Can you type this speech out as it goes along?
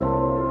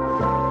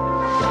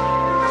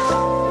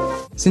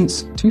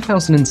Since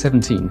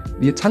 2017,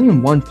 the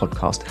Italian Wine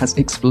Podcast has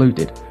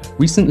exploded,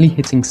 recently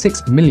hitting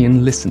 6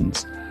 million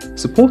listens.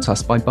 Support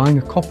us by buying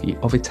a copy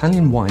of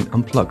Italian Wine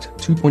Unplugged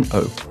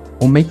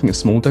 2.0 or making a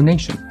small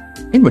donation.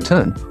 In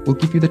return, we'll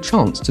give you the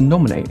chance to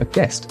nominate a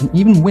guest and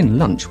even win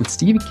lunch with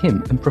Stevie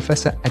Kim and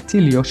Professor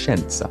Attilio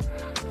Scienza.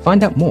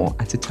 Find out more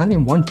at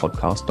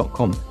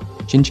italianwinepodcast.com.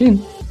 Chin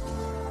chin!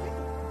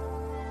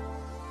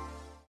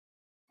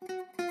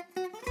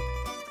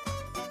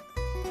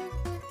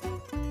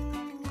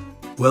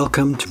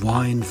 Welcome to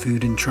Wine,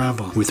 Food and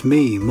Travel with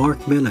me,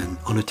 Marc Millon,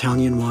 on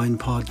Italian Wine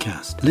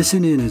Podcast.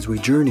 Listen in as we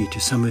journey to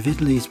some of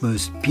Italy's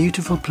most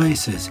beautiful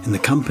places in the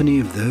company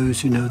of those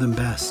who know them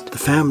best, the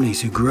families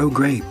who grow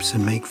grapes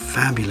and make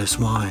fabulous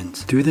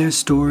wines. Through their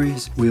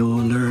stories, we will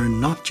learn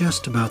not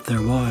just about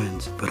their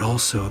wines, but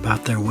also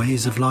about their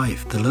ways of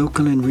life, the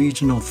local and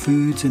regional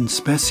foods and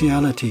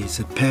specialities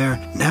that pair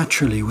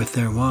naturally with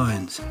their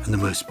wines, and the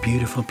most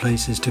beautiful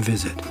places to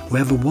visit. We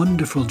have a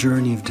wonderful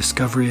journey of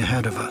discovery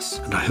ahead of us,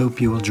 and I hope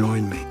you will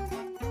join me.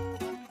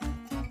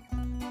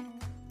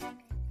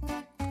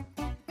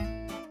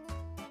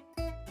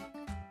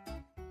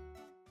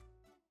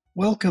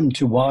 Welcome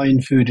to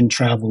Wine, Food and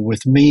Travel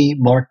with me,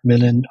 Marc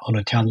Millon, on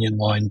Italian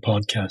Wine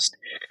Podcast.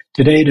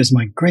 Today it is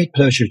my great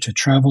pleasure to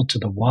travel to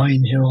the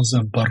wine hills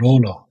of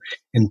Barolo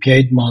in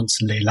Piedmont's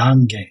Le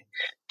Langhe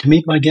to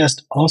meet my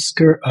guest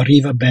Oscar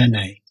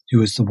Arrivabene,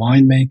 who is the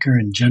winemaker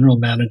and general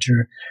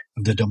manager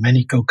of the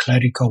Domenico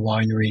Clerico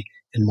winery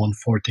in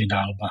Monforte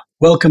d'Alba.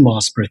 Welcome,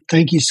 Oscar.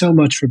 Thank you so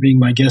much for being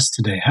my guest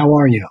today. How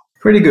are you?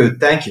 Pretty good,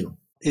 thank you.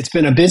 It's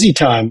been a busy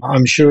time.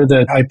 I'm sure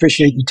that I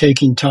appreciate you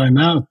taking time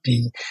out.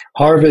 The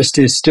harvest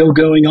is still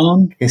going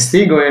on? It's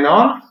still going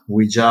on.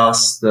 We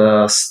just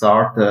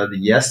started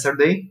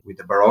yesterday with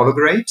the Barolo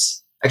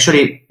grapes.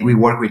 Actually, we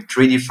work with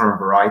 3 different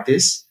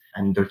varieties,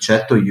 and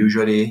Dolcetto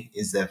usually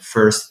is the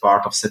first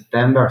part of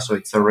September, so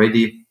it's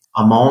already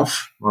a month,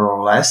 more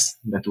or less,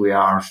 that we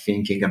are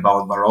thinking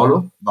about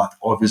Barolo, but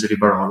obviously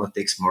Barolo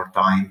takes more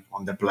time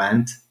on the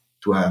plant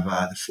to have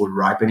the full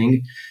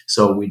ripening.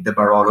 So with the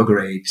Barolo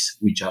grapes,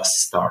 we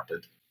just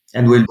started.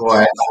 And we'll go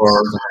ahead for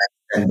the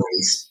next 10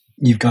 days.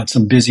 You've got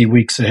some busy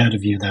weeks ahead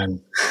of you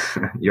then.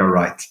 You're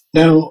right.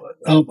 Now,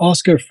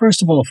 Oscar,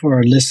 first of all, for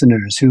our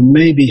listeners who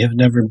maybe have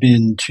never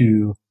been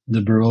to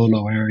the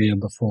Barolo area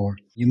before,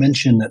 you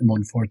mentioned that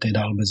Monforte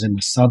d'Alba is in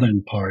the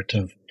southern part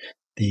of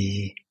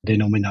the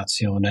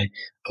denominazione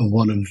of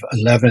one of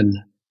 11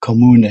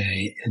 comune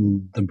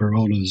in the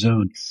Barolo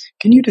zone.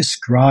 Can you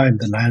describe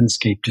the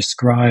landscape,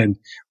 describe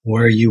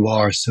where you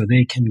are so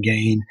they can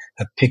gain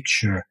a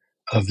picture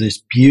of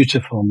this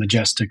beautiful,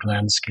 majestic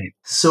landscape?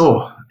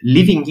 So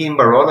living in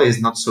Barolo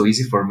is not so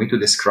easy for me to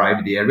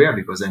describe the area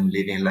because I'm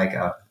living like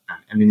I'm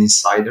an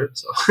insider.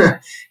 So,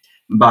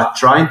 but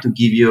trying to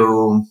give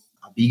you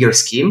a bigger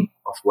scheme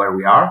of where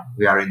we are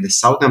in the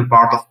southern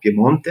part of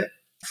Piemonte,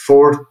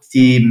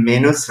 40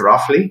 minutes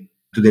roughly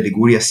to the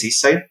Liguria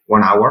seaside,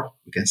 1 hour,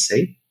 we can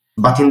say.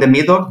 But in the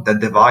middle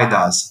that divide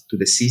us to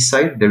the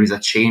seaside, there is a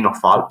chain of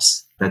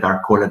Alps that are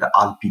called the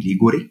Alpi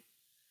Liguri.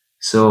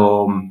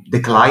 So the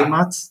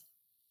climate,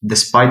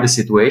 despite the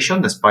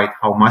situation, despite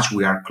how much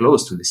we are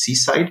close to the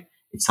seaside,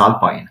 it's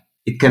alpine.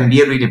 It can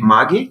be really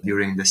muggy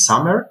during the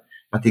summer,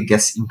 but it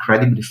gets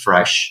incredibly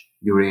fresh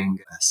during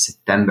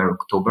September,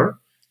 October.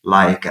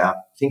 Like,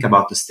 think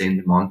about to stay in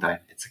the mountain.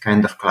 It's a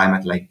kind of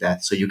climate like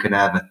that. So you can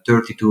have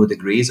 32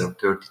 degrees or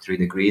 33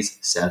 degrees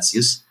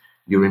Celsius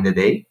during the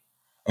day,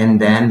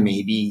 and then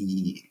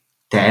maybe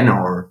 10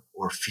 or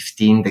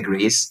 15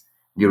 degrees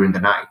during the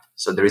night.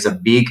 So there is a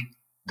big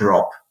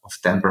drop of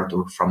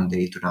temperature from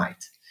day to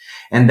night.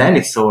 And then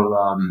it's all,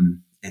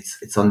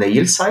 it's on the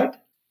hillside.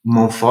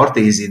 Monforte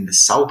is in the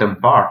southern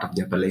part of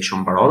the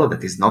Appalachian Barolo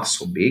that is not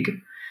so big.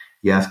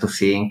 You have to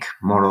think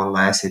more or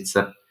less it's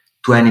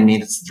 20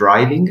 minutes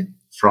driving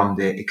from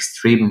the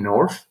extreme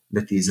north,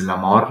 that is La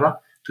Morra,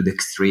 to the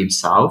extreme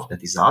south,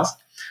 that is us.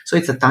 So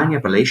it's a tiny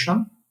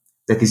appellation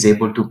that is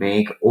able to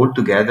make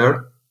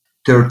altogether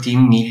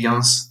 13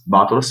 million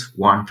bottles,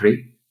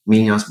 13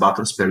 million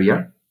bottles per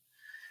year.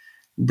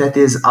 That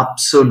is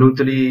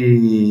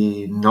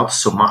absolutely not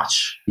so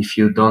much if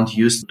you don't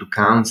use to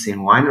count in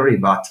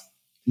winery, but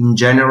in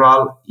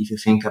general, if you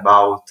think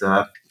about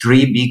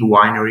 3 big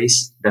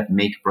wineries that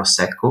make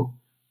Prosecco,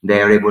 they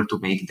are able to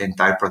make the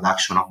entire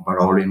production of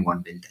Barolo in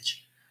one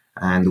vintage.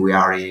 And we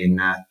are in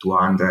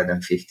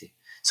 250.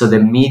 So the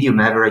medium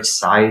average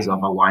size of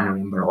a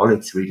winery in Barolo,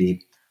 it's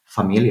really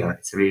familiar.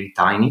 It's really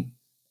tiny.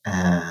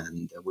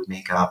 And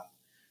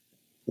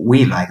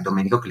we like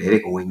Domenico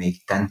Clerico, we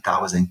make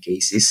 10,000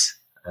 cases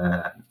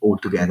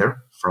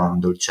altogether from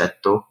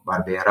Dolcetto,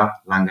 Barbera,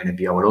 Langhe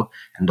Nebbiolo,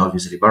 and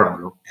obviously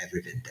Barolo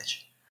every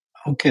vintage.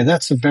 Okay,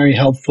 that's very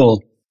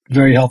helpful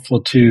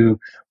to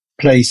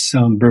place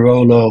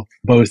Barolo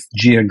both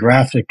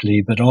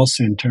geographically, but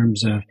also in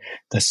terms of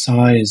the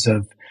size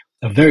of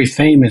a very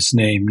famous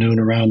name known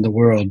around the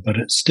world, but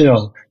it's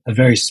still a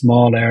very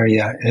small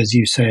area, as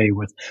you say,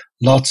 with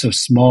lots of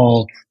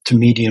small to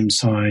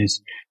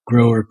medium-sized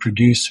grower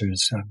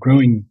producers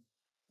growing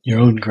your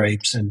own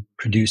grapes and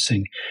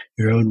producing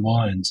your own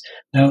wines.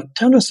 Now,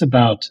 tell us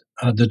about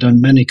the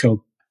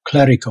Domenico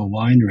Clerico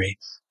winery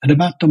and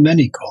about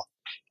Domenico.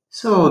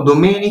 So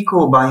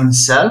Domenico by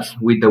himself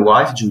with the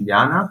wife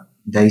Giuliana,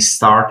 they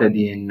started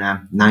in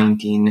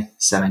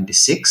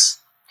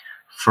 1976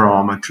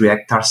 from 3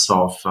 hectares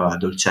of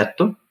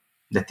Dolcetto.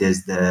 That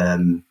is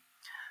the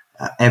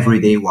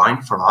everyday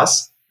wine for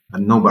us,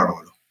 but no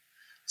Barolo.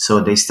 So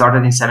they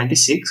started in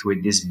 76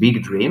 with this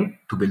big dream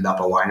to build up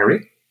a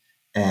winery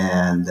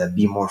and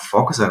be more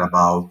focused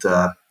about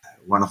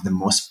one of the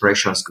most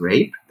precious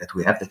grape that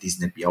we have, that is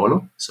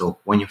Nebbiolo. So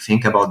when you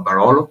think about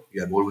Barolo,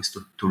 you have always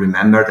to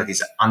remember that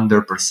it's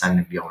 100%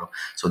 Nebbiolo.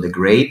 So the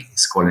grape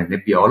is called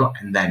Nebbiolo,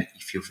 and then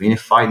if you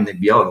vinify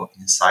Nebbiolo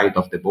inside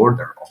of the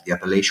border of the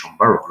appellation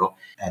Barolo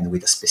and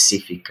with a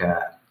specific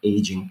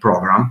aging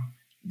program,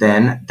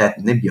 then that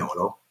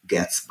Nebbiolo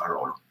gets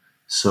Barolo.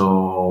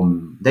 So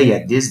they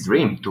had this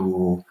dream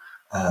to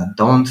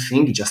don't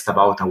think just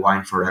about a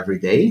wine for every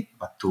day,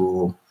 but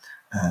to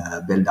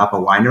build up a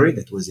winery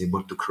that was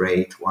able to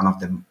create one of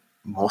the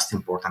most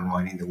important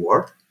wine in the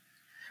world.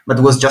 But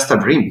it was just a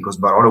dream because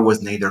Barolo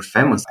was neither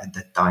famous at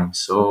that time.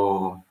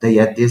 So they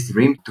had this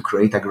dream to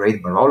create a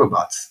great Barolo,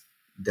 but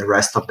the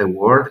rest of the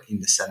world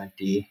in the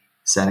 70,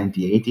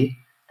 80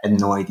 had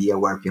no idea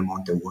where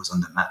Piemonte was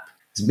on the map.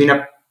 It's been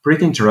a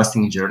pretty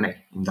interesting journey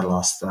in the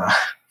last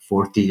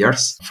 40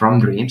 years, from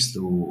dreams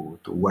to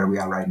where we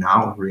are right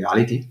now,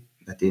 reality.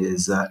 That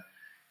is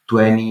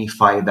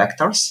 25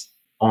 hectares,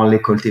 only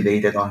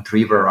cultivated on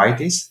 3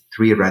 varieties,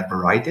 3 red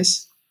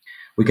varieties.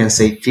 We can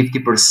say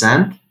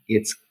 50%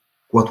 it's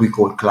what we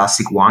call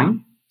classic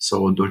wine,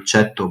 so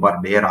Dolcetto,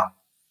 Barbera,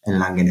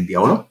 and Langhe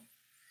Nebbiolo.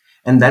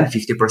 And then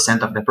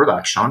 50% of the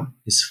production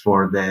is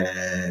for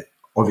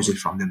obviously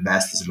from the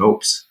best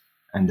slopes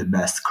and the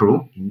best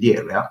cru in the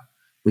area.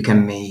 We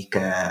can make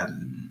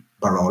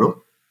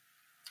Barolo,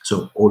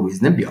 so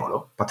always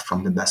Nebbiolo, but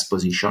from the best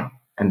position.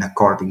 And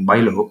according by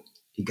law,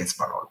 it gets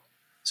Barolo.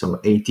 So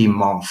 18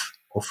 months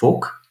of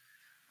oak.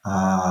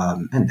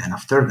 And then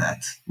after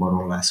that, more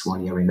or less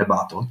 1 year in the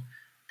bottle.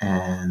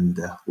 And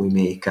we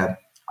make a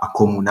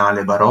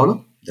Comunale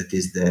Barolo, that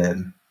is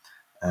the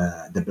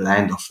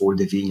blend of all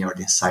the vineyard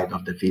inside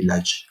of the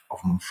village of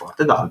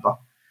Monforte d'Alba.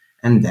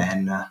 And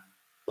then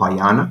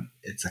Paiana,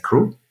 it's a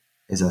cru,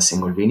 is a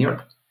single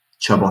vineyard.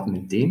 Chabot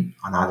Mentin,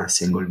 another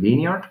single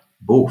vineyard,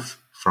 both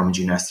from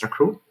Ginestra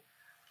cru.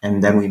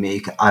 And then we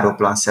make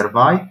Aeroplan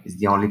Servai, is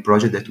the only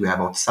project that we have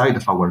outside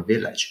of our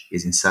village,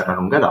 is in Serra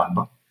Lunga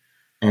d'Alba.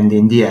 And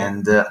in the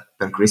end,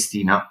 per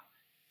Cristina,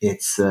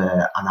 it's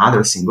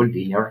another single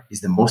vineyard,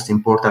 is the most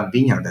important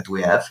vineyard that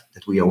we have,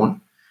 that we own.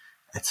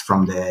 It's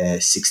from the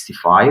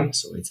 65,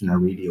 so it's a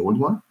really old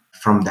one.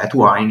 From that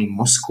wine in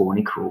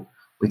Mosconi cru,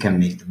 we can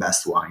make the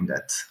best wine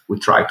we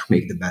try to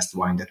make the best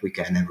wine that we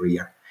can every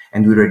year.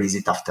 And we release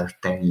it after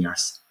 10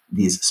 years,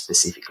 this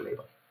specific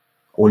label.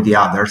 All the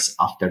others,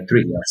 after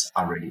 3 years,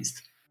 are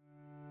released.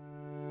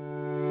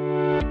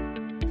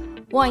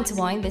 Wine to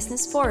Wine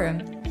Business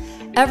Forum.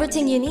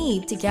 Everything you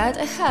need to get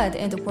ahead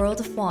in the world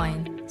of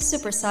wine.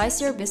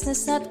 Supersize your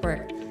business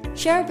network.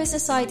 Share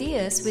business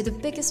ideas with the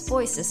biggest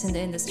voices in the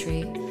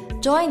industry.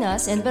 Join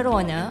us in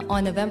Verona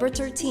on November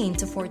 13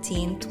 to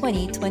 14,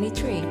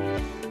 2023.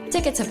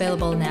 Tickets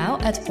available now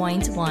at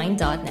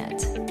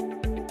winetowine.net.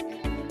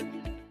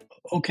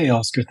 Okay,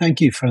 Oscar, thank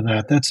you for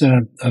that. That's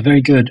a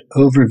very good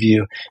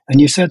overview.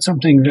 And you said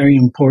something very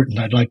important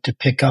I'd like to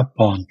pick up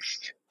on,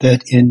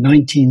 that in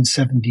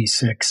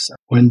 1976,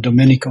 when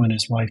Domenico and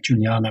his wife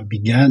Giuliana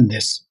began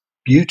this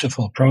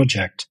beautiful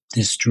project,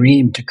 this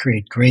dream to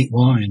create great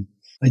wine,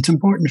 it's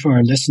important for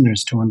our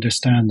listeners to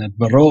understand that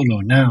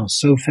Barolo, now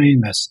so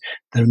famous,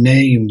 the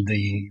name,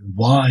 the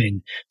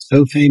wine,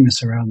 so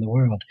famous around the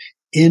world,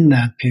 in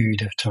that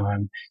period of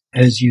time,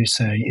 as you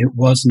say, it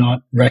was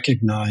not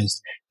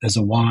recognized as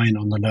a wine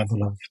on the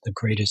level of the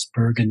greatest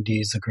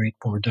Burgundies, the great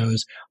Bordeaux,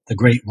 the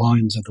great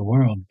wines of the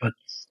world. But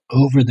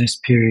over this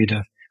period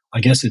of, I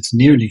guess it's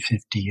nearly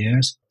 50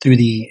 years, through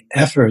the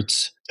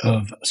efforts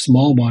of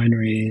small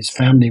wineries,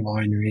 family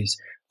wineries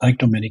like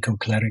Domenico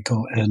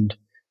Clerico and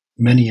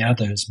many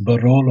others,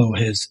 Barolo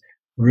has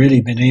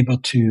really been able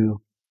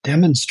to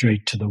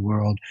demonstrate to the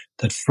world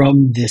that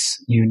from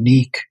this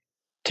unique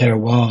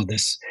terroir,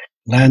 this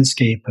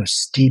landscape of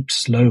steep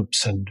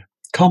slopes and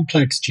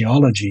complex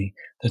geology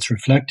that's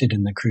reflected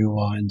in the cru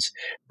wines,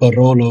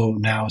 Barolo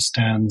now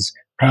stands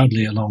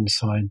proudly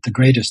alongside the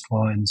greatest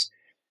wines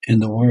in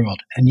the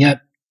world. And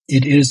yet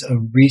it is a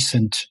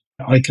recent,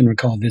 I can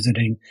recall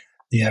visiting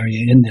the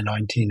area in the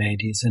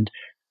 1980s, and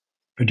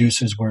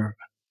producers were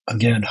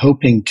again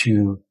hoping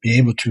to be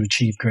able to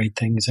achieve great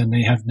things, and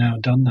they have now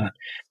done that.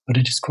 But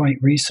it is quite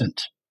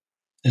recent.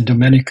 And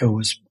Domenico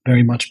was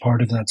very much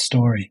part of that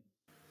story.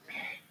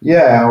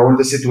 Yeah, all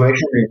the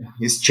situation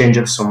is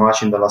changed so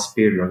much in the last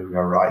period, you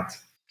are right.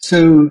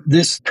 So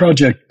this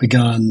project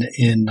began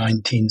in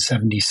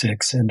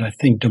 1976, and I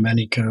think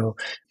Domenico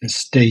has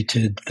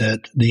stated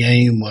that the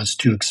aim was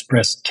to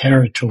express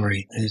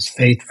territory as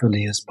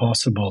faithfully as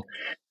possible.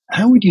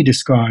 How would you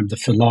describe the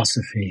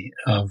philosophy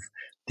of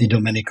the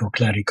Domenico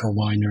Clerico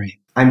winery?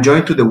 I'm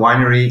joined to the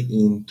winery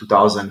in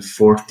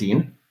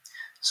 2014.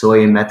 So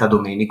I met a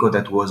Domenico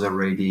that was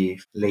already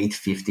late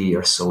 50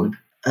 years old.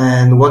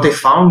 And what I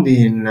found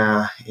in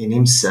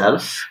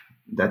himself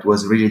that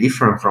was really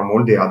different from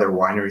all the other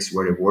wineries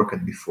where I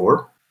worked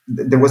before,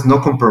 there was no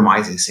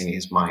compromises in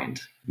his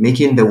mind.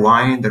 Making the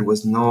wine, there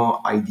was no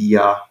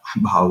idea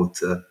about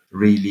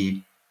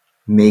really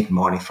make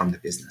money from the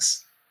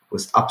business. It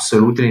was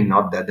absolutely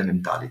not that the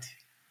mentality.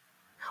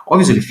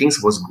 Obviously,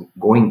 things was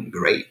going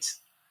great.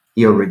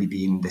 He already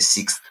been the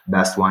sixth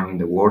best wine in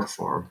the world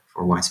for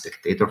Wine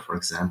Spectator, for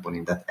example,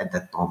 at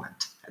that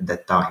moment, at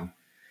that time.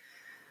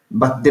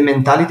 But the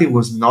mentality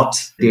was not,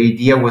 the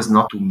idea was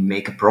not to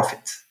make a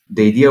profit.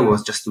 The idea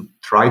was just to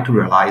try to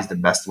realize the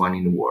best one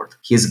in the world.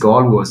 His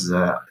goal was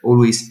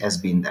always has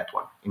been that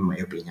one, in my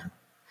opinion.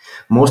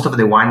 Most of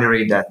the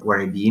winery that where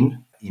I've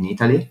been in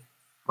Italy,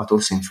 but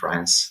also in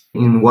France,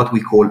 in what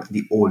we call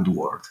the old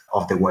world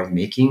of the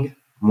winemaking,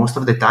 most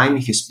of the time,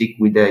 if you speak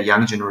with the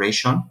young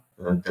generation,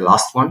 the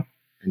last one,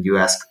 and you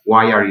ask,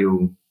 why are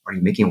you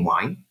making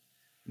wine?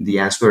 The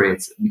answer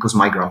is because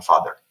my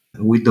grandfather.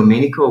 With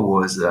Domenico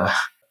was,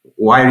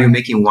 why are you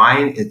making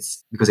wine?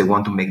 It's because I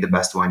want to make the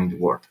best wine in the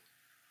world.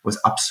 It was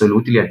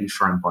absolutely a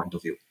different point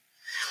of view.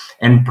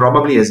 And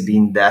probably has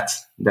been that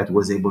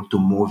was able to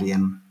move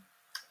him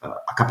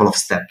a couple of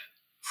steps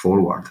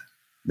forward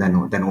than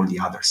all the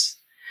others.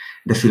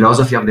 The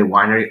philosophy of the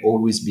winery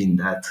always been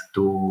that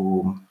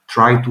to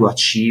try to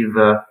achieve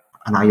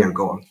an higher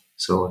goal.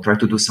 So try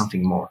to do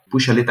something more,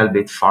 push a little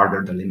bit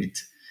farther the limit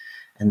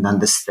and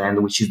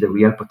understand which is the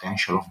real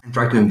potential of, and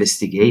try to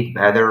investigate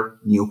better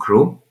new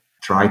crew,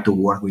 try to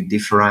work with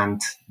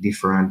different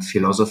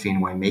philosophy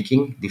in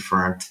winemaking,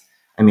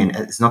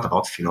 it's not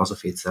about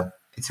philosophy.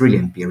 It's really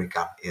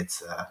empirical.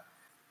 It's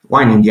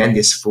wine in the end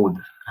is food.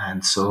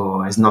 And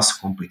so it's not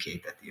so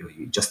complicated.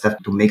 You just have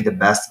to make the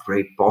best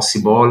grape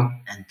possible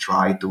and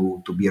try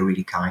to be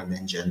really kind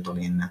and gentle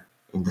in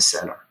the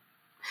cellar.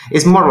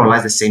 It's more or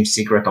less the same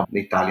secret of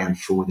the Italian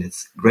food.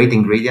 It's great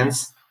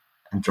ingredients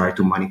and try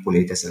to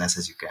manipulate as less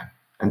as you can.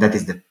 And that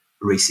is the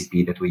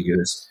recipe that we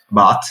use.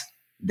 But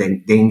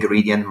the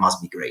ingredient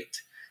must be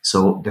great.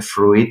 So the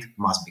fruit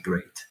must be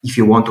great. If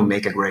you want to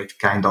make a great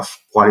kind of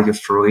quality of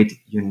fruit,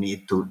 you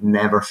need to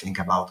never think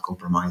about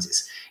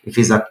compromises.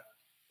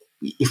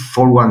 If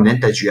for one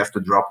vintage you have to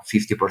drop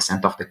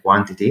 50% of the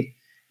quantity,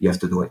 you have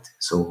to do it.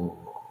 So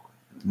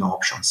no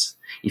options.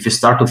 If you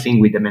start to think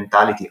with the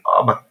mentality,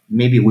 but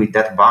maybe with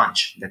that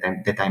bunch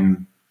that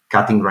I'm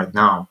cutting right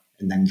now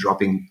and I'm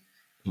dropping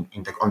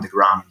on the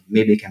ground,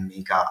 maybe I can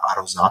make a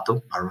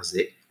rosato, a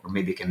rosé, or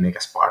maybe I can make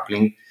a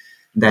sparkling,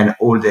 then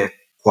all the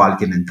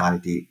quality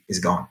mentality is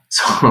gone.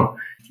 So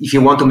if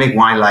you want to make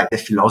wine like the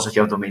philosophy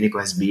of Domenico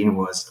has been,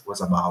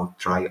 was about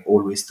try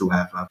always to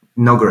have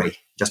no gray,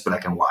 just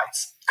black and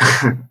whites,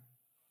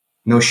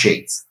 no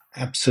shades.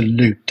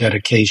 Absolute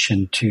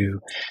dedication to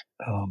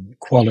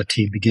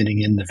quality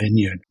beginning in the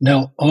vineyard.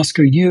 Now,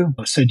 Oscar, you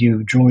said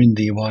you joined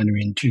the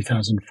winery in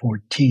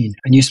 2014,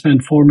 and you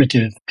spent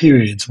formative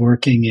periods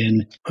working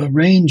in a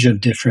range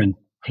of different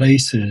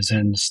places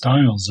and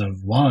styles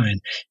of wine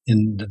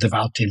in the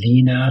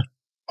Valtellina,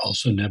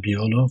 also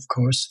Nebbiolo, of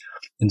course,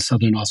 in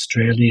southern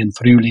Australia, in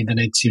Friuli,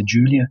 Venezia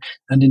Giulia,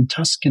 and in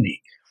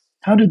Tuscany.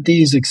 How did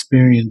these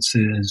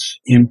experiences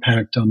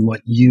impact on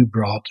what you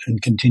brought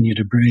and continue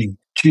to bring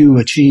to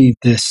achieve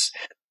this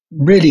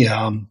really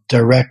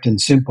direct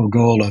and simple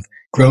goal of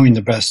growing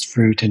the best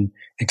fruit and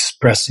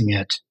expressing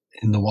it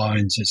in the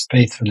wines as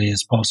faithfully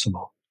as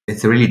possible?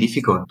 It's really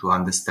difficult to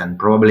understand.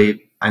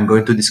 Probably I'm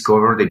going to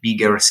discover the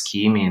bigger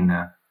scheme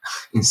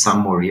in some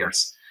more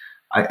years.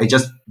 I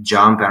just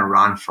jump and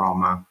run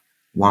from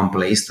one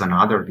place to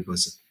another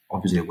because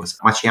obviously I was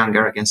much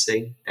younger, I can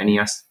say, 10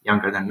 years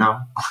younger than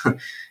now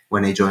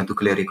when I joined to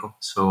Clerico.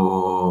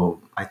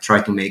 So I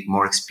tried to make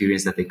more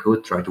experience that I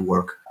could, try to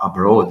work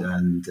abroad.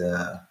 And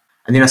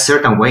in a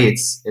certain way,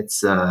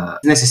 it's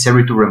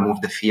necessary to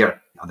remove the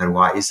fear.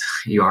 Otherwise,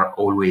 you are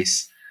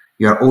always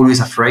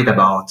afraid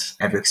about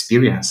every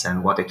experience.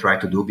 And what I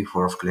tried to do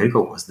before of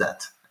Clerico was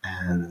that.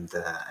 And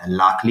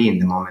luckily, in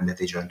the moment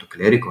that I joined to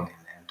Clerico in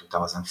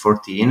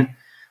 2014,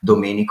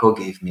 Domenico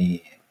gave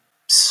me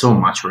so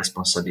much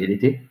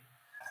responsibility,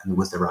 and it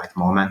was the right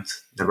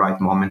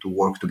moment to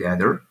work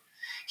together.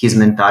 His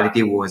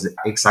mentality was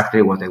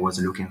exactly what I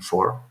was looking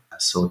for.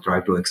 So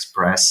try to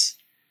express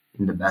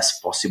in the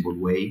best possible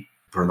way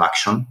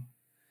production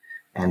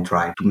and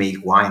try to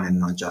make wine and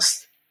not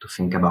just to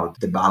think about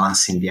the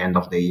balance in the end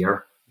of the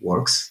year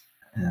works.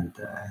 And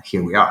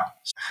here we are.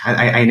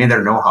 I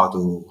never know how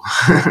to...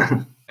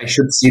 I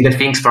should see the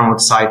things from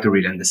outside to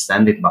really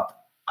understand it, but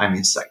I'm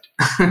inside.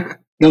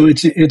 No,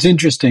 it's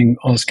interesting,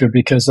 Oscar,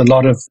 because a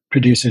lot of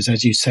producers,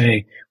 as you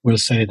say, will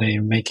say they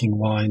are making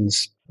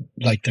wines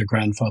like their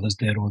grandfathers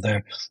did or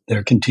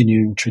their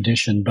continuing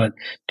tradition. But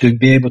to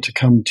be able to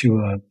come to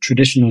a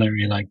traditional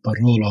area like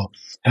Barolo,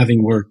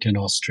 having worked in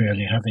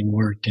Australia, having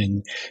worked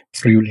in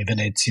Friuli,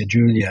 Venezia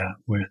Giulia,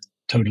 with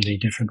totally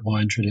different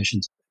wine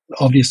traditions,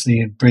 obviously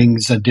it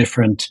brings a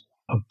different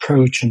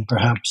approach and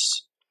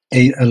perhaps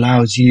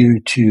allows you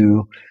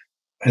to,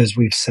 as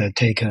we've said,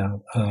 take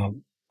a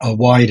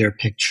wider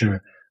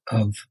picture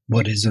of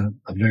what is a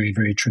very,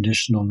 very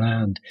traditional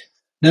land.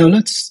 Now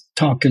let's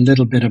talk a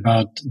little bit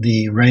about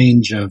the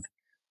range of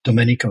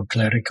Domenico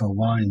Clerico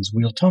wines.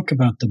 We'll talk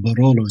about the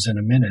Barolos in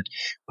a minute,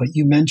 but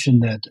you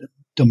mentioned that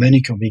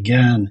Domenico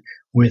began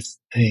with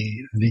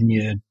a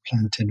vineyard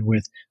planted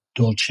with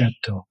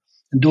Dolcetto.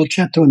 And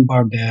Dolcetto and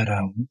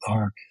Barbera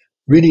are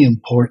really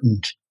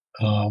important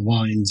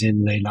wines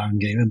in Le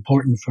Langhe,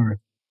 important for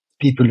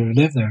people who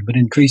live there, but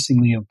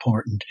increasingly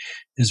important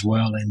as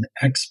well in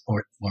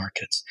export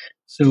markets.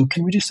 So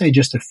can we just say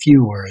just a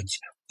few words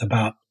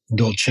about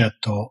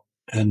Dolcetto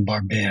and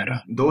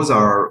Barbera? Those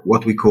are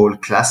what we call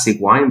classic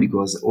wine,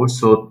 because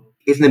also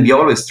if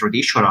Nebbiolo is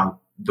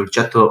traditional,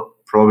 Dolcetto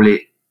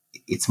probably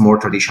it's more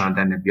traditional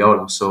than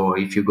Nebbiolo. So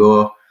if you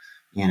go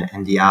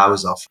in the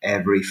house of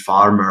every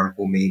farmer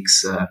who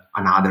makes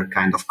another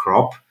kind of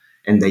crop,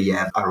 and they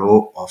have a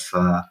row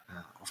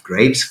of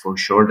grapes, for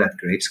sure that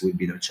grapes will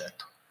be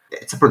Dolcetto.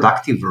 It's a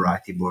productive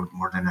variety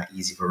more than an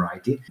easy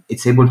variety.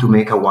 It's able to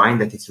make a wine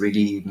that is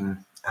really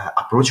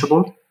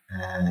approachable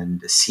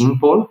and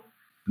simple,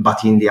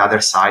 but in the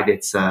other side,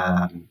 it's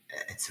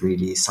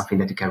really something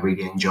that you can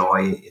really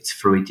enjoy. It's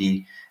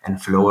fruity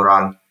and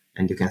floral,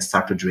 and you can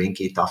start to drink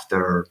it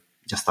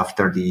just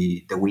after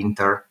the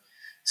winter.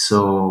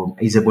 So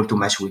it's able to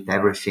match with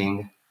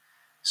everything.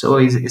 So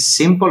it's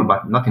simple,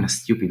 but not in a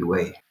stupid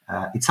way.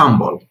 It's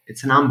humble.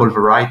 It's an humble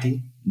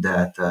variety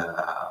that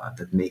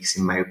makes,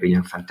 in my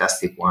opinion,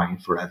 fantastic wine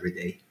for every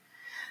day.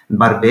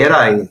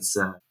 Barbera is,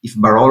 if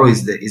Barolo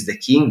is the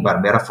king,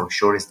 Barbera for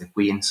sure is the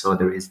queen. So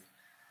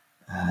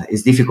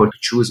it's difficult to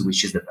choose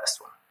which is the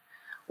best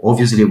one.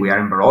 Obviously, we are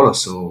in Barolo,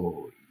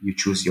 so you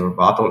choose your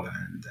bottle,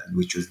 and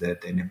we choose the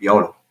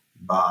Nebbiolo.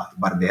 But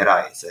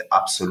Barbera is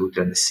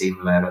absolutely at the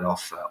same level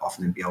of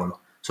Nebbiolo,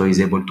 so it's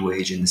able to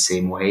age in the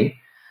same way.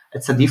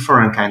 It's a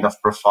different kind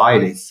of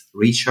profile. It's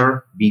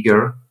richer,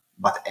 bigger,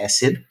 but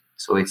acid.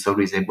 So it's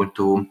always able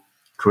to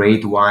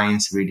create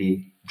wines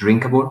really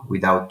drinkable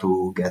without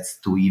to get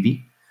too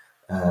heavy.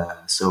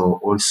 So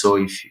also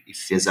if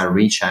it's a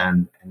rich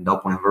and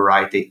open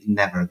variety, it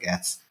never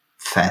gets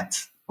fat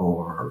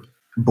or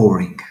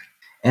boring.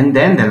 And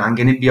then the Langhe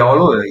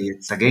Nebbiolo,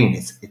 it's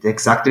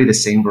exactly the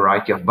same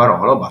variety of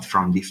Barolo, but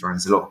from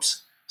different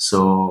slopes.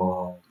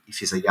 So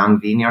if it's a young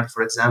vineyard,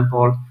 for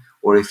example,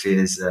 or if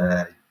it's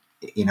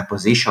in a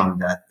position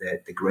that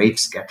the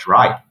grapes get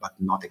ripe, but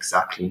not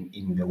exactly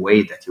in the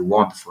way that you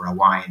want for a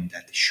wine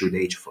that should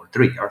age for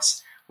 3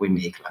 years, we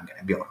make Langhe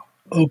Nebbiolo.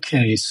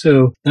 Okay,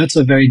 so that's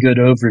a very good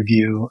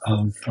overview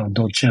of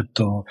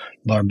Dolcetto,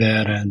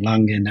 Barbera, and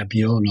Langhe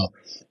Nebbiolo.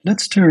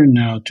 Let's turn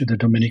now to the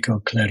Domenico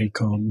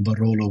Clerico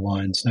Barolo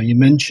wines. Now, you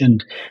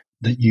mentioned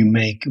that you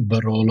make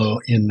Barolo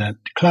in that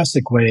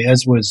classic way,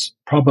 as was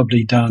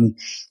probably done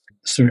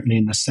certainly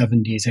in the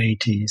 70s,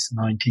 80s,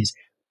 90s,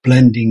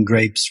 blending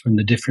grapes from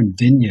the different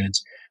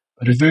vineyards.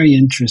 But a very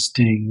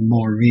interesting,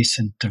 more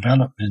recent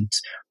development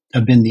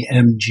have been the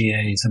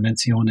MGAs, the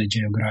Menzioni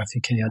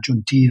Geografiche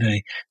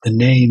Aggiuntive, the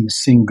name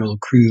single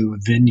cru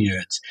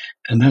vineyards.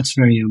 And that's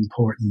very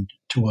important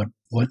to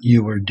what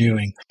you were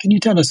doing. Can you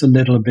tell us a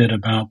little bit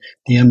about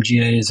the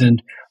MGAs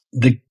and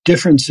the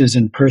differences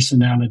in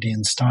personality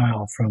and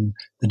style from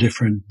the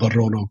different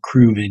Barolo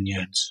cru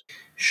vineyards?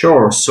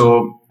 Sure.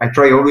 So I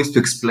try always to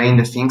explain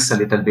the things a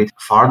little bit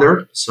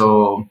further.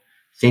 So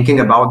thinking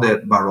about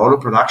the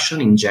Barolo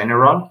production in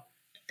general,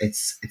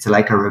 it's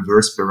like a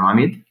reverse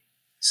pyramid.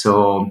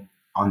 So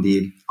on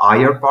the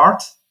higher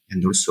part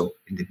and also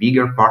in the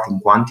bigger part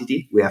in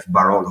quantity, we have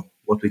Barolo,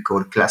 what we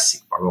call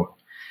classic Barolo.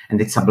 And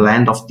it's a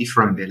blend of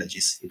different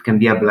villages. It can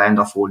be a blend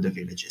of all the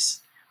villages.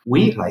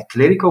 We, like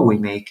Clerico,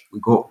 we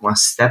go one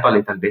step a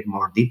little bit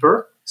more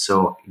deeper.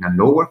 So in a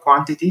lower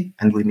quantity,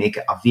 and we make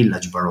a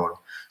village Barolo.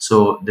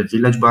 So the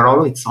village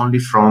Barolo, it's only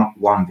from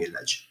one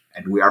village.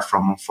 And we are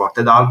from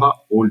Monforte d'Alba.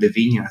 All the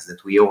vineyards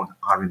that we own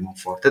are in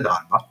Monforte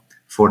d'Alba.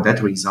 For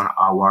that reason,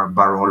 our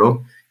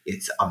Barolo,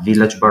 it's a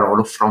village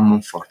Barolo from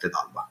Monforte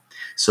d'Alba.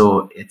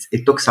 So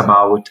it talks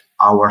about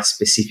our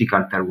specific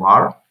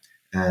terroir,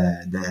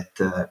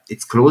 that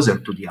it's closer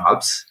to the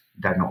Alps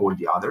than all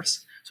the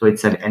others. So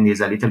it's a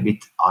little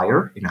bit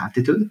higher in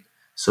altitude.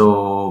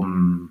 So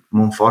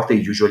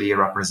Monforte usually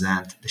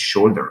represent the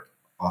shoulder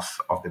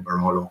of the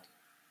Barolo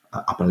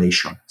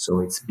appellation. So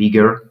it's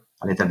bigger,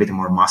 a little bit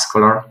more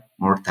muscular,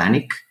 more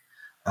tannic.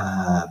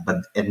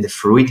 And the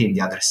fruit in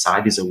the other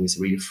side is always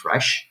really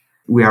fresh.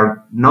 We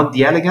are not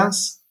the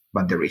elegance,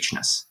 but the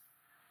richness.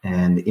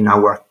 And in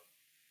our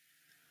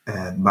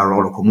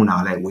Barolo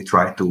Comunale, we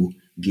try to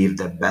give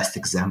the best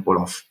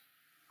example of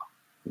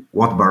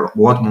what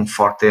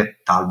Monforte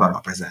d'Alba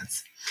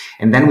represents.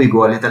 And then we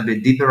go a little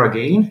bit deeper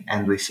again,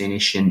 and we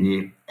finish in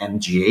the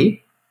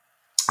MGA.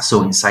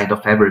 So inside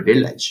of every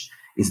village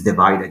is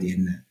divided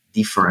in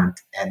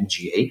different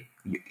MGA.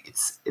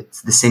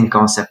 It's the same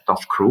concept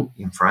of cru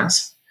in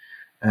France.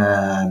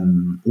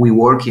 We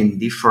work in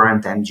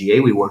different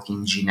MGA. We work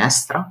in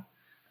Ginestra,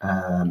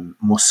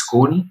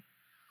 Mosconi,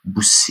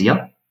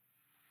 Bussia.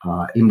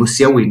 In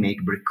Bussia, we make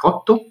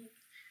Briccotto,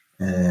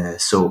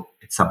 So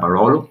it's a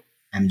Barolo,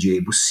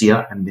 MGA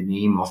Bussia, and the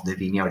name of the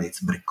vineyard is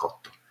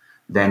Briccotto.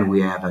 Then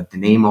we have the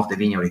name of the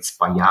vineyard, it's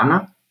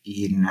Paiana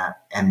in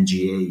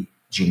MGA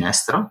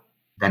Ginestra.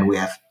 Then we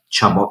have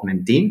Chabot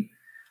Mentin,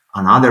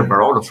 another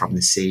Barolo from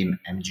the same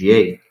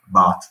MGA,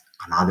 but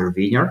another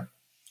vineyard.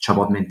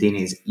 Chabot Mentin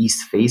is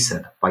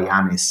east-faced,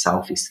 Paiana is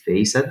southeast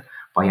faced.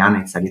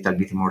 Paiana is a little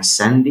bit more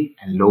sandy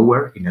and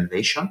lower in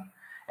elevation,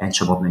 and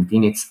Chabot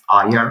Mentin is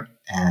higher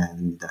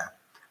and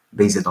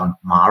based on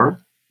marl.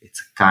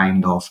 It's a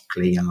kind of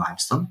clay and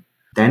limestone.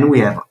 Then we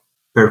have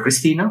Per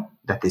Cristina,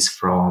 that is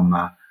from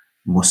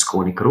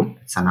Mosconi Cru.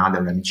 It's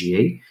another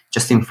MGA.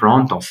 Just in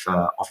front of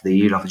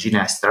the hill of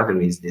Ginestra,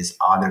 there is this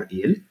other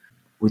hill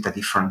with a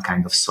different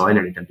kind of soil,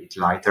 a little bit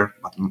lighter,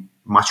 but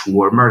much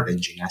warmer than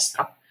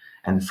Ginestra.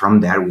 And from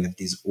there, we have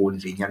this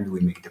old vineyard, we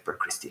make the Per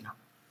Cristina.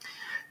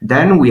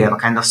 Then we have a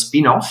kind of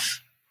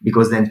spin-off,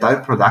 because the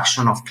entire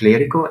production of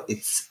Clerico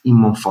is in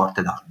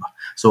Monforte d'Alba.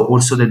 So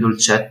also the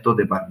Dolcetto,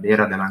 the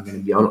Barbera, the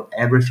Langhe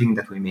everything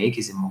that we make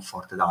is in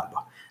Monforte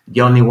d'Alba.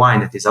 The only wine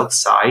that is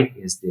outside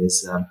is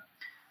this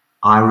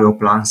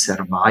Arrivabene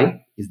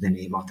Servai, is the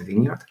name of the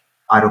vineyard.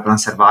 Arrivabene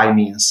Servai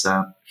means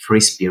free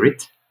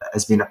spirit. It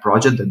has been a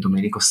project that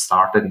Domenico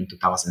started in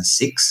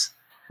 2006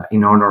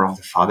 in honor of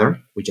the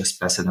father, who just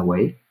passed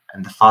away.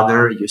 And the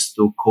father used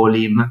to call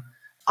him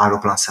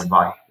Arrivabene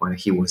Servai when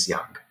he was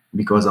young,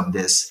 because of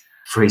this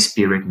free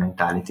spirit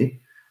mentality.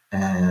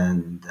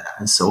 And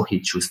so he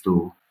chose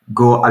to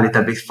go a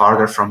little bit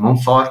farther from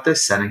Monforte,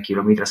 7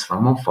 kilometers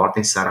from Monforte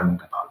in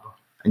Serralunga d'Alba.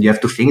 And you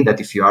have to think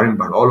that if you are in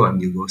Barolo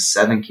and you go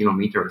 7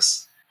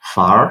 kilometers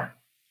far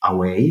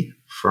away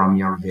from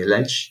your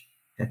village,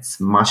 it's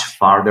much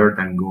farther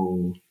than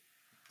go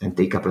and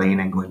take a plane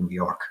and go to New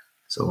York.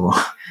 So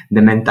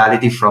the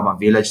mentality from a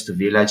village to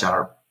village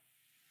are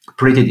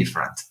pretty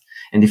different.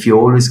 And if you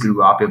always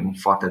grew up in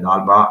Monforte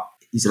d'Alba,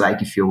 it's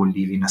like if you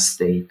live in a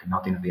state,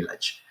 not in a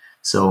village.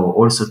 So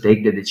also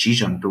take the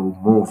decision to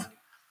move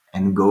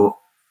and go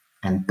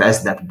and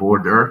pass that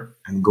border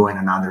and go in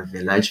another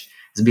village.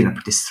 It's been a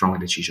pretty strong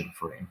decision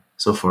for him.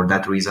 So for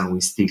that reason, we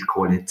still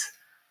call it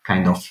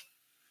kind of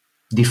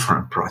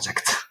different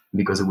project,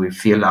 because we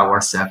feel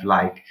ourselves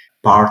like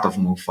part of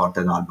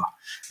Monforte d'Alba.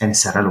 And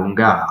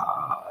Serralunga,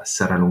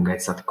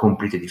 it's a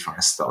completely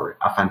different story,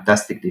 a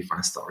fantastic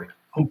different story.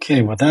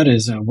 Okay, well, that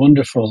is a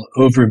wonderful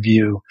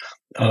overview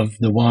of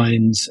the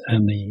wines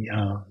and the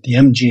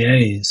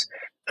MGAs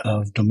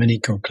of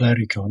Domenico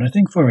Clerico. And I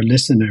think for our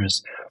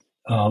listeners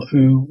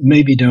who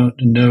maybe don't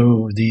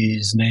know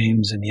these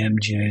names and the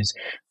MGAs,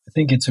 I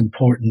think it's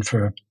important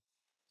for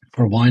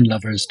wine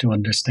lovers to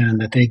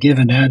understand that they give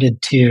an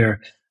added tier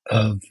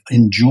of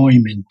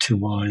enjoyment to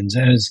wines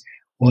as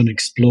one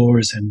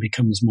explores and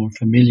becomes more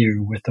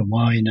familiar with a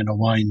wine and a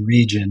wine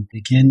region,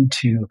 begin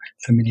to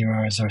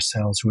familiarize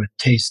ourselves with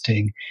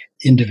tasting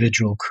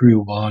individual cru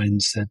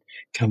wines that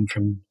come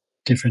from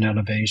different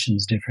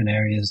elevations, different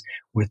areas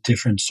with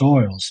different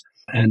soils.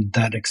 And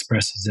that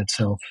expresses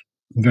itself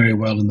very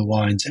well in the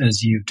wines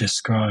as you've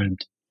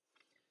described.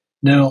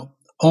 Now,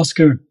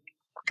 Oscar,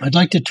 I'd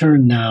like to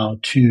turn now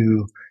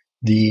to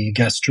the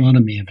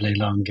gastronomy of Le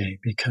Langhe,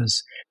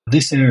 because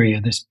this area,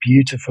 this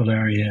beautiful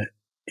area,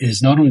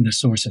 is not only the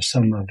source of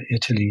some of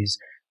Italy's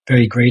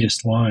very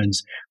greatest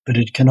wines, but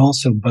it can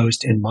also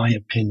boast, in my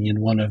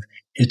opinion, one of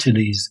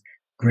Italy's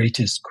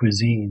greatest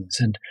cuisines.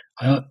 And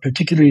I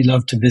particularly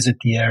love to visit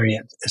the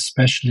area,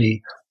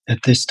 especially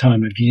at this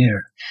time of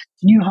year.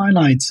 Can you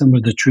highlight some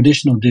of the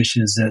traditional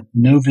dishes that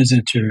no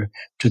visitor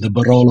to the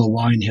Barolo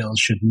wine hills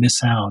should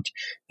miss out?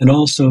 And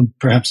also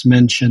perhaps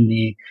mention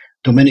the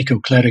Domenico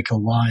Clerico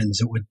wines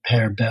that would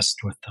pair best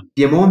with them.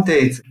 Piemonte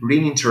is a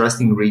really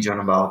interesting region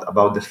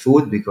about the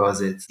food, because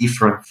it's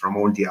different from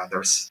all the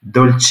others.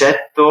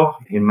 Dolcetto,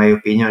 in my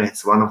opinion,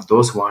 it's one of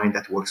those wines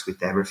that works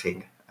with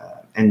everything.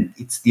 And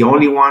it's the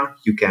only one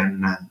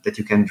that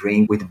you can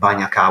drink with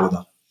bagna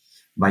cauda.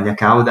 Bagna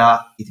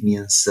cauda, it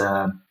means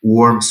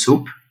warm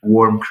soup,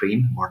 warm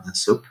cream, more than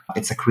soup.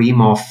 It's a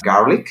cream of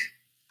garlic,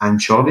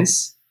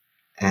 anchovies,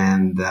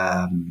 and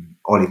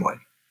olive oil.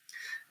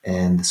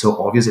 And so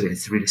obviously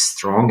it's really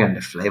strong, and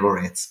the flavor,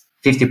 it's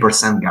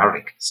 50%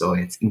 garlic. So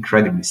it's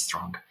incredibly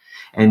strong.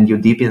 And you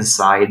dip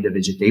inside the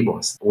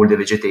vegetables, all the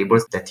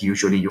vegetables that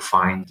usually you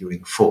find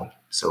during fall.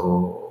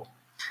 So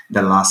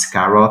the last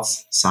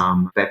carrots,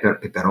 some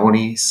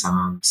pepperoni,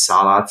 some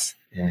salads,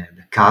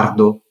 and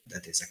cardo,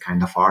 that is a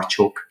kind of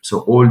artichoke. So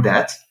all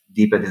that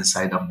dipped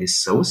inside of this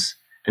sauce.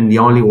 And the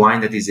only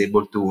wine that is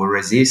able to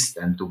resist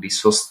and to be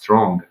so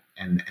strong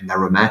and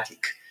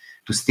aromatic,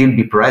 to still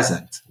be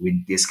present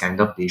with this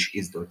kind of dish,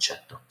 is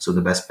Dolcetto. So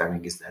the best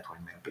pairing is that one,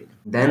 in my opinion.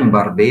 Then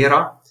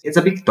Barbera. It's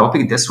a big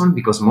topic, this one,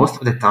 because most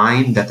of the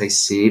time that I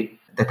see,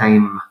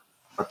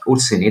 but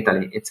also in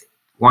Italy,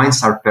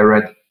 wines are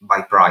paired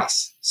by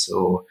price.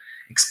 So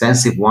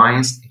expensive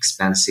wines,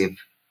 expensive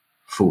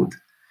food.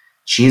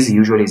 Cheese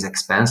usually is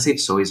expensive,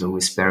 so it's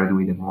always paired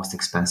with the most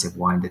expensive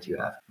wine that you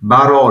have.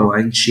 Barolo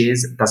and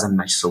cheese doesn't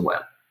match so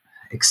well,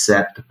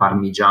 except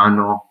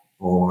Parmigiano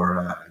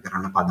or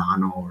Grana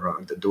Padano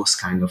or those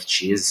kind of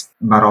cheese,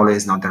 Barolo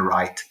is not the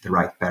right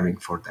pairing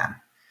for them.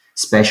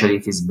 Especially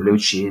if it's blue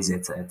cheese,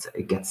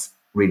 it gets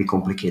really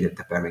complicated,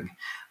 the pairing.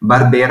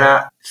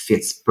 Barbera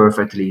fits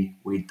perfectly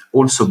with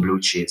also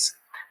blue cheese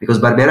because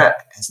Barbera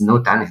has no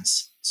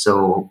tannins.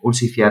 So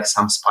also if you have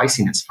some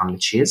spiciness from the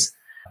cheese,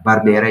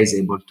 Barbera is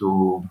able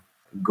to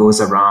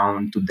goes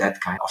around to that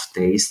kind of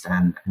taste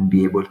and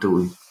be able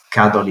to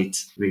cuddle it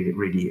really,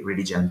 really,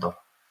 really gentle.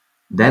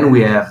 Then we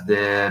have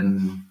the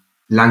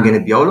Langhe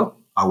Nebbiolo,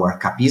 our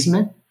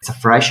capisme. It's a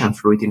fresh and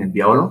fruity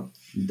Nebbiolo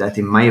that,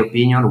 in my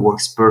opinion,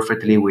 works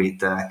perfectly with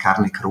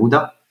carne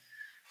cruda.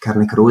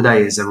 Carne cruda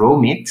is a raw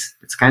meat.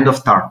 It's kind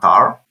of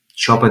tartare,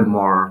 chopped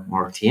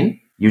more thin,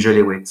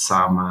 usually with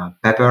some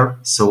pepper,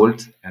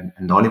 salt,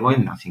 and olive oil,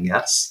 nothing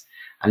else.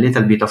 A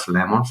little bit of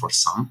lemon for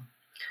some.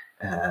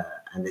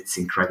 And it's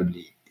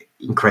incredibly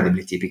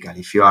typical.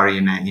 If you are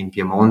in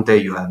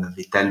Piemonte, you have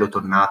vitello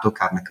tornato,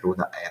 carne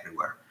cruda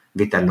everywhere.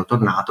 Vitello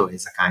tornato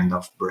is a kind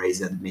of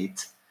braised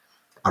meat,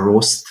 a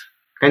roast,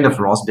 kind of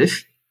roast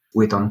beef,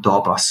 with on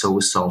top a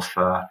sauce of,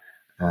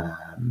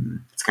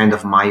 it's kind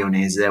of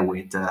mayonnaise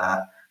with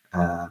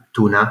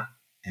tuna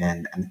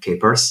and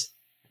capers.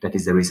 That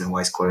is the reason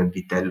why it's called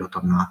vitello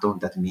tornato.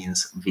 That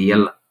means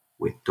veal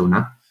with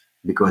tuna,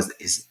 because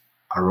it's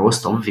a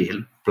roast of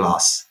veal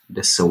plus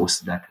the sauce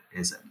that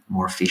is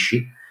more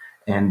fishy,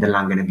 and the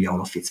Langhe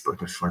Nebbiolo fits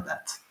perfect for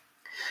that.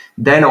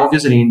 Then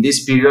obviously in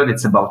this period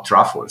it's about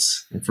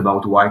truffles. It's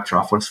about white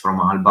truffles from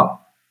Alba.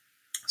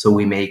 So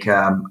we make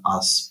a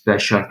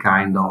special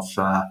kind of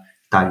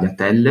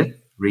tagliatelle,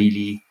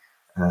 really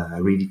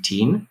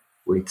thin,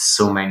 with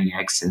so many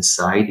eggs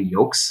inside,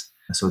 yolks,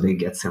 so they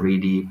get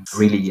really,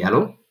 really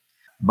yellow.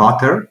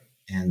 Butter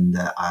and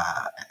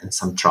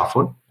some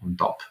truffle on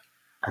top.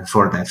 And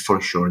for that,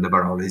 for sure, the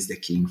Barolo is the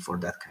king for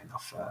that kind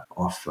of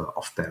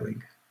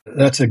pairing.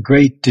 That's a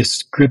great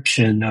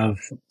description of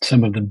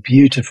some of the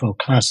beautiful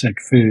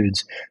classic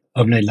foods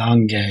of Le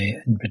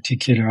Langhe. In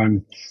particular,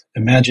 I'm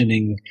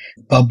imagining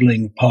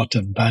bubbling pot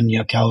of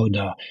bagna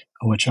cauda,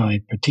 which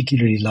I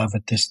particularly love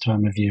at this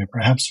time of year,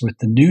 perhaps with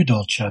the new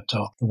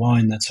dolcetto, the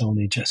wine that's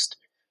only just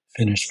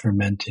finished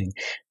fermenting.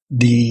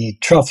 The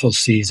truffle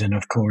season,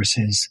 of course,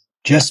 is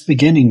just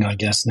beginning, I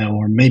guess, now,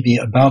 or maybe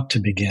about to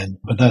begin.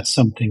 But that's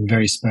something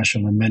very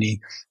special, and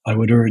I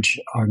would urge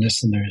our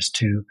listeners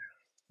to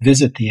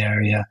visit the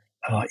area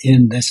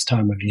in this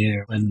time of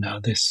year when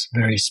this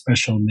very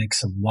special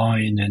mix of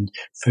wine and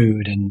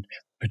food, and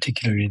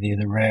particularly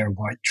the rare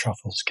white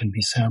truffles, can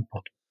be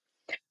sampled.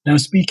 Now,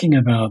 speaking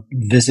about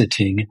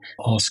visiting,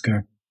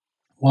 Oscar,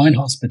 wine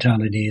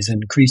hospitality is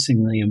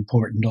increasingly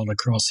important all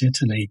across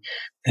Italy,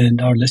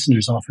 and our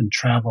listeners often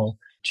travel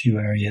to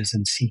areas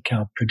and seek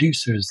out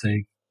producers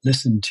they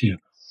listen to.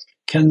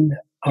 Can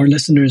our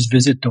listeners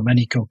visit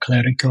Domenico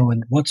Clerico,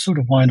 and what sort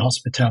of wine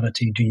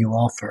hospitality do you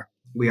offer?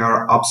 We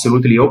are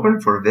absolutely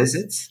open for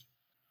visits.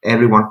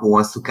 Everyone who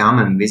wants to come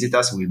and visit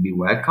us will be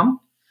welcome.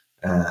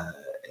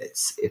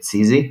 It's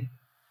easy.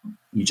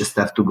 You just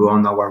have to go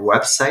on our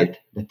website,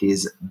 that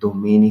is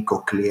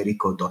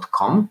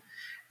domenicoclerico.com,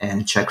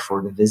 and check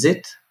for the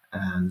visit.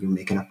 And you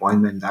make an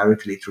appointment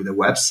directly through the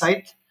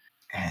website.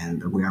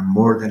 And we are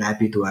more than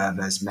happy to have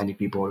as many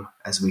people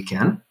as we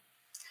can.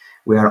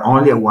 We are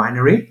only a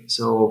winery,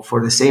 so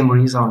for the same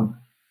reason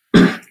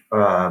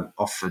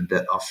of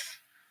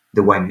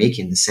the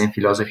winemaking, the same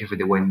philosophy for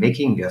the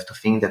winemaking, you have to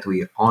think that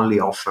we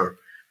only offer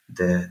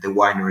the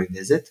winery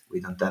visit. We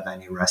don't have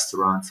any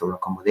restaurants or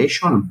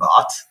accommodation,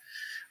 but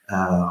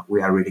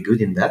we are really good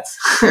in that.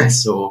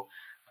 So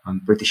I'm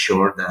pretty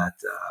sure that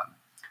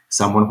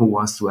someone who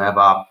wants to have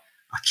a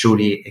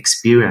truly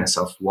experience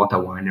of what a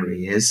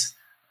winery is,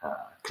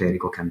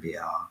 Clerico can be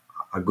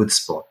a good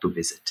spot to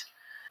visit.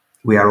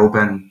 We are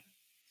open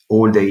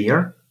all the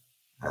year,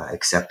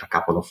 except a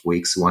couple of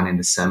weeks, one in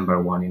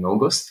December, one in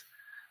August.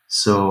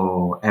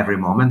 So every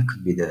moment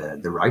could be the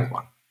right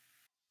one.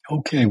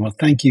 Okay, well,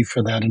 thank you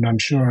for that. And I'm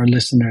sure our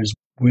listeners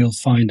will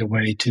find a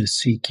way to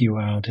seek you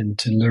out and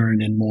to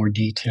learn in more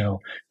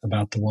detail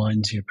about the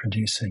wines you're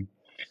producing.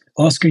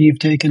 Oscar, you've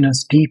taken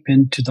us deep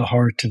into the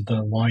heart of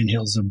the wine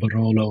hills of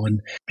Barolo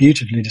and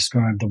beautifully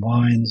described the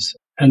wines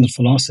and the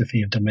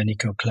philosophy of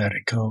Domenico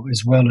Clerico,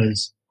 as well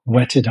as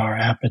whetted our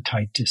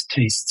appetite to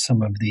taste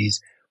some of these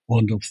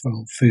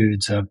wonderful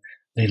foods of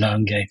Le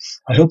Langhe.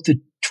 I hope the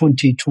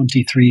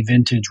 2023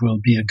 vintage will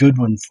be a good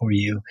one for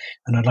you,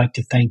 and I'd like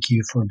to thank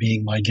you for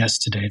being my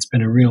guest today. It's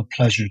been a real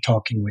pleasure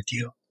talking with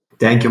you.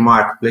 Thank you,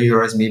 Marc.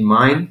 Pleasure has been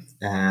mine,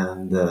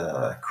 and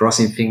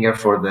crossing finger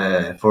for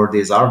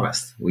this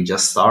harvest. We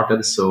just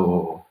started,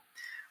 so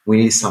we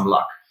need some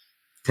luck.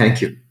 Thank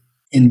you.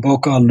 In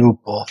bocca al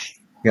lupo.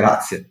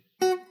 Grazie.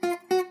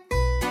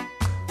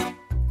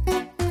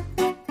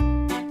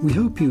 We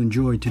hope you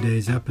enjoyed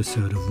today's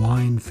episode of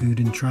Wine,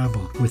 Food and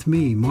Travel with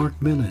me, Marc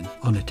Millon,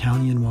 on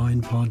Italian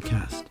Wine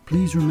Podcast.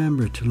 Please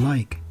remember to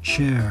like,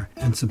 share,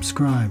 and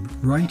subscribe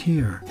right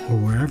here or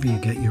wherever you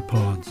get your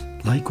pods.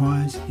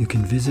 Likewise, you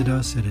can visit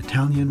us at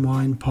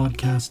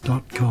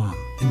ItalianWinePodcast.com.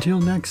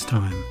 Until next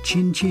time,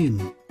 chin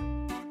chin.